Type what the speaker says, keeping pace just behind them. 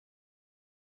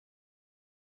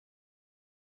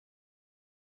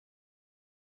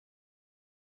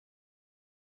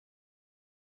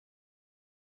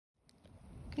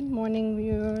Good morning,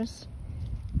 viewers.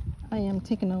 I am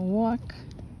taking a walk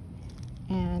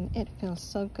and it feels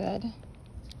so good.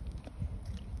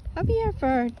 Have you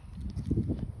ever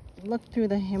looked through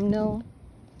the hymnal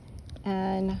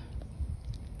and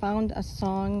found a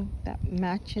song that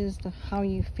matches how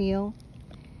you feel?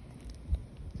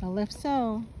 Well, if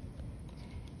so,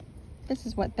 this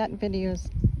is what this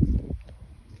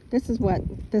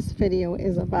video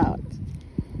is about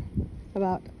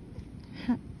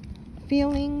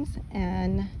feelings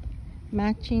and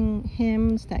matching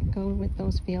hymns that go with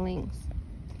those feelings.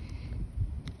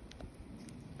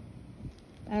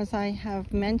 As I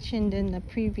have mentioned in the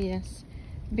previous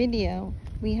video,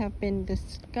 we've been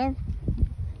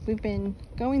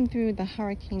going through the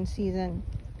hurricane season,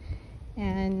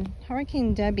 and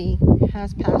Hurricane Debby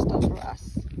has passed over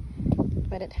us,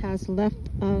 but it has left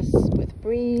us with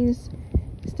breeze,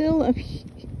 still of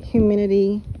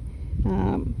humidity,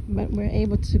 but we're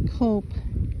able to cope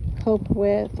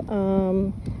with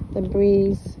the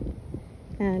breeze,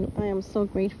 and I am so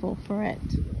grateful for it.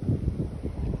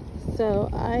 So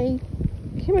I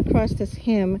came across this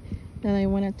hymn that I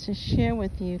wanted to share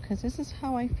with you, because this is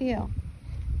how I feel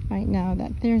right now,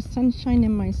 that there's sunshine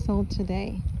in my soul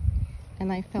today,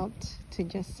 and I felt to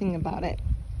just sing about it.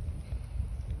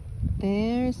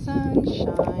 There's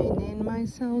sunshine in my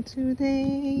soul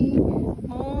today,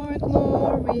 more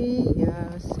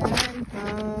glorious and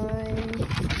bright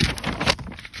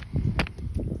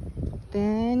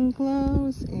than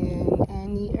glows in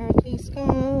any earthly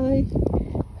sky,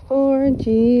 for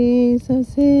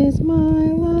Jesus is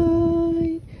my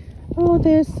light. Oh,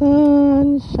 there's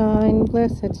sunshine,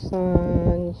 blessed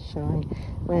sunshine,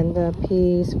 when the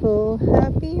peaceful,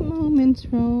 happy moments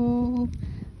roll,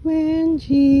 when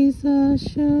Jesus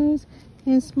shows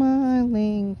his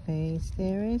smiling face.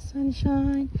 There is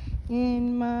sunshine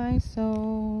in my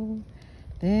soul.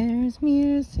 There's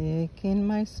music in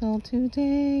my soul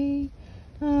today,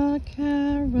 a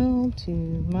carol to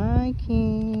my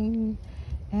King.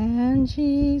 And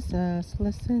Jesus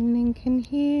listening can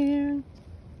hear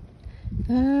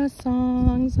the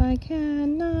songs I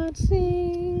cannot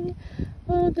sing.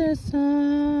 Oh, the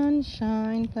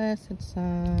sunshine, blessed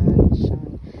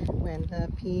sunshine, when the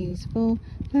peaceful,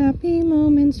 happy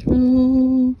moments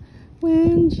roll,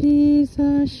 when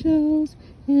Jesus shows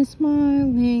his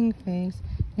smiling face.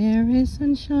 There is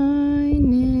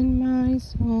sunshine in my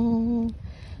soul.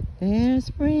 There's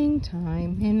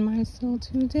springtime in my soul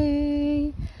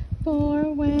today,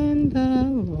 for when the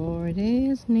Lord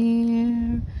is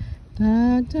near,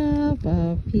 the dove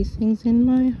of peace sings in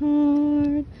my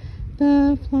heart,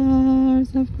 the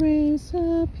flowers of grace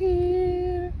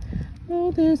appear.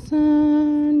 Oh, the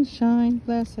sunshine,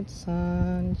 blessed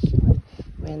sunshine,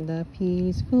 when the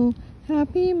peaceful,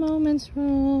 happy moments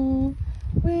roll,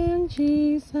 when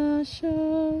Jesus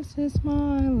shows his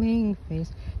smiling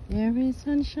face. There is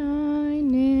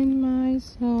sunshine in my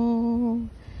soul.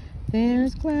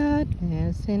 There's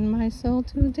gladness in my soul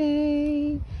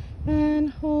today, and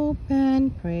hope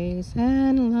and praise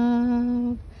and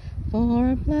love,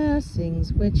 for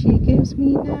blessings which he gives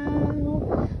me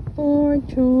now, for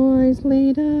joys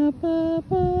laid up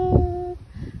above.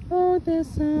 Oh, the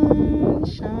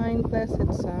sunshine,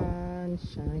 blessed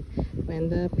sunshine, when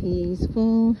the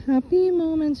peaceful, happy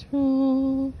moments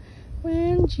roll,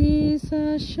 when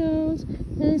Jesus shows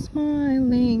his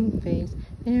smiling face.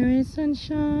 There is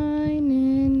sunshine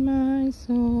in my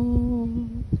soul.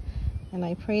 And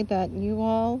I pray that you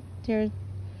all, dear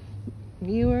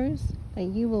viewers, that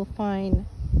you will find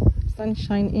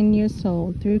sunshine in your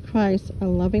soul through Christ, a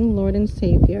loving Lord and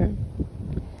Savior.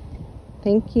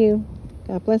 Thank you.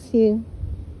 God bless you.